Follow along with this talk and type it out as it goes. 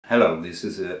Hello, this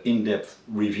is an in-depth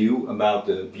review about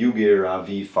the Bugera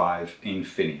V5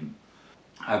 Infinium.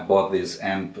 I bought this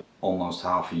amp almost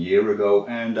half a year ago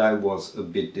and I was a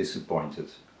bit disappointed.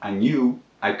 I knew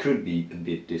I could be a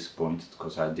bit disappointed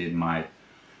because I did my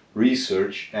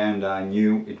research and I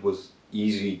knew it was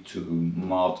easy to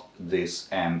mod this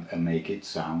amp and make it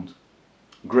sound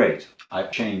great. I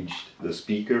changed the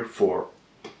speaker for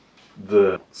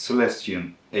the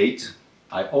Celestion 8.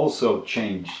 I also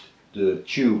changed the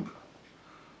tube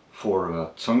for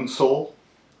a Tung-Sol,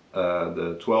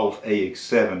 the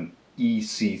 12AX7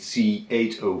 ECC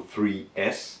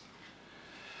 803S,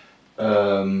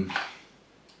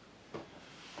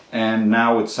 and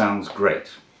now it sounds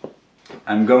great.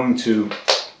 I'm going to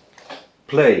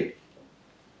play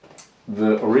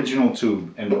the original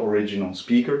tube and the original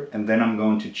speaker, and then I'm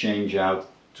going to change out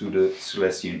to the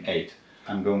Celestion 8.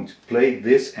 I'm going to play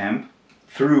this amp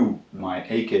through my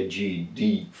AKG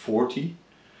D40,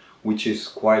 which is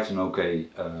quite an okay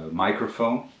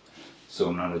microphone,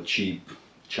 so not a cheap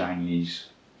Chinese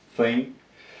thing,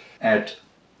 at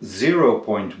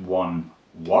 0.1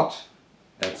 watt.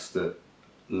 That's the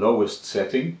lowest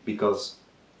setting because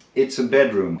it's a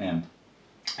bedroom amp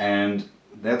and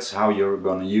that's how you're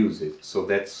gonna use it, so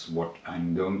that's what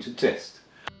I'm going to test.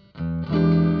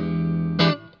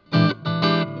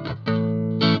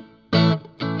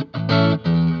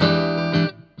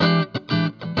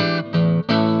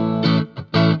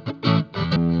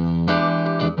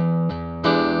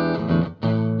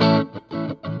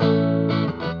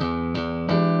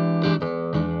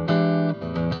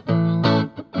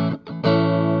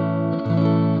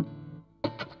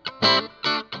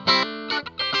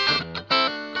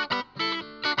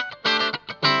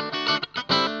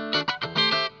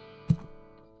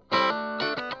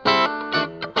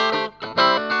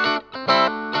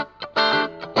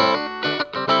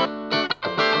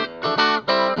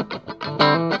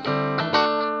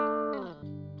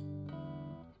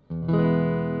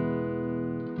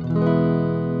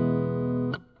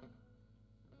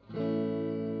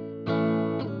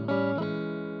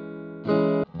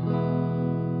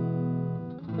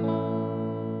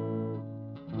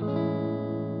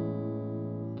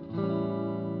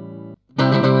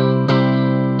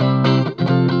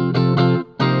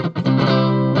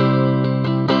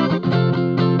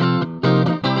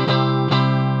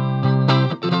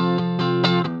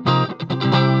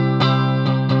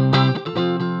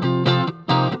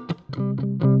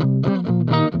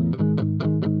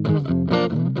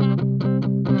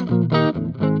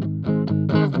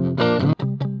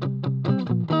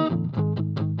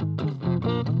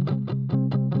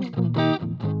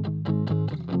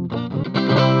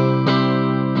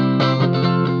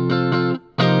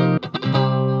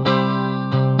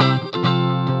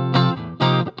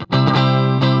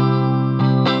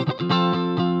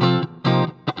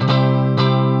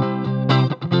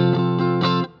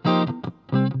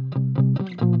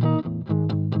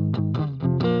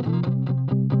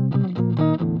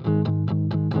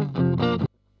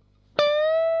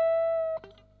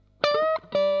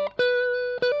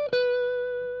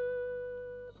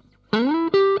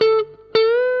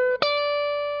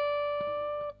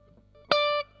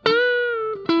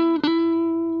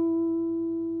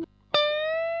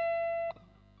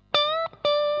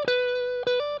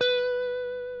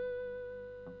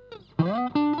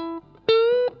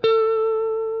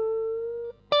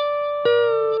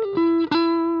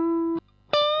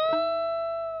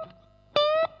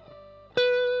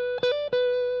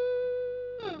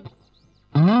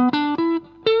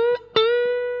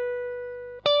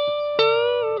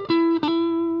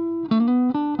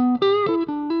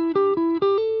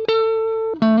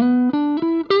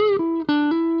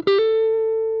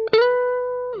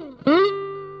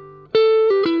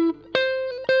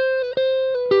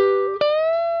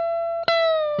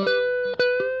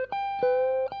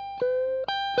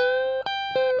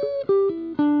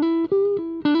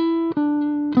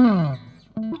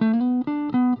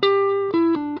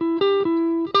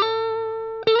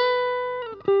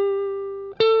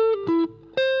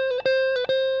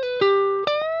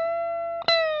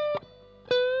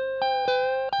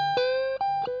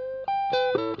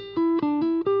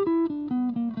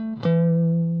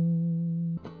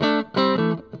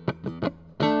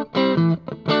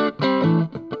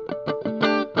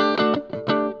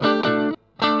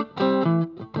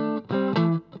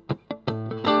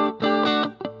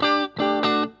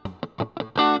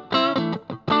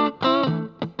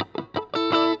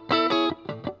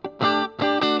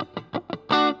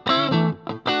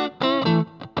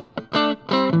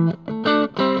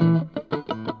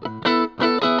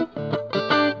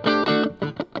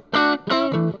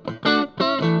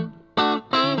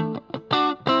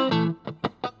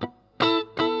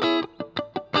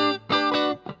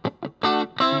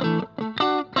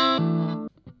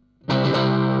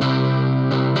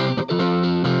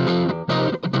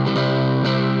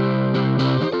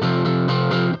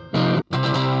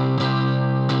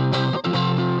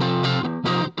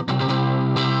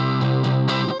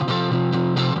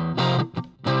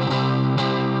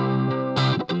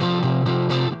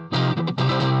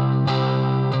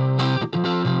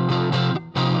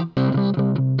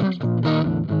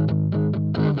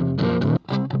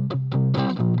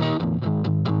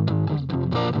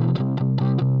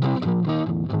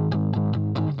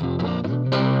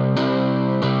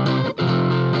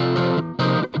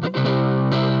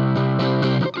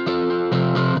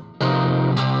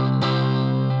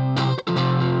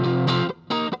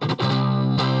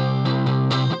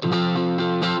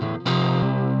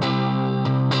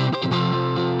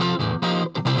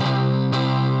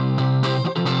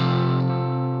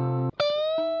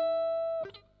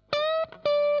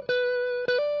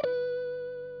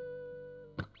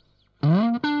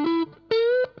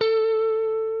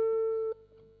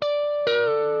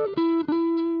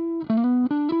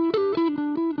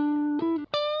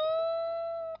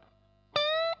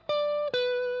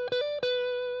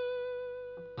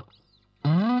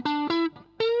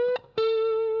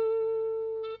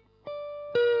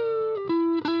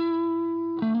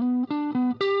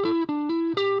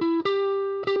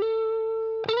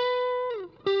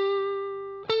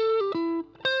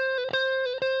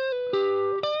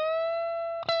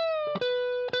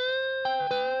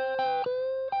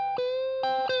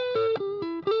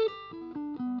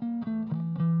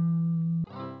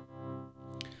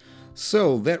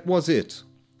 So that was it.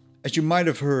 As you might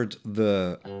have heard,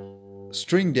 the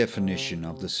string definition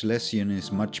of the Celestion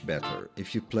is much better.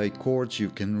 If you play chords, you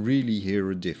can really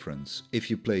hear a difference. If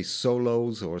you play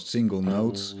solos or single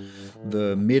notes,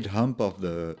 the mid-hump of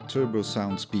the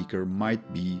Turbosound speaker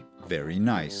might be very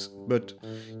nice. But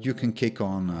you can kick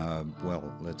on,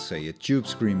 well, let's say a tube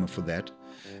screamer for that,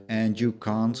 and you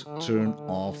can't turn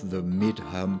off the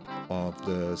mid-hump of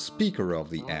the speaker of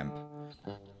the amp.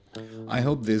 I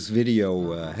hope this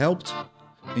video helped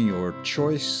in your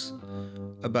choice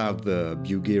about the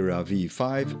Bugera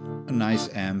V5, a nice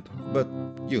amp, but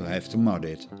you have to mod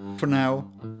it. For now,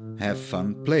 have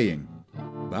fun playing.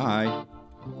 Bye!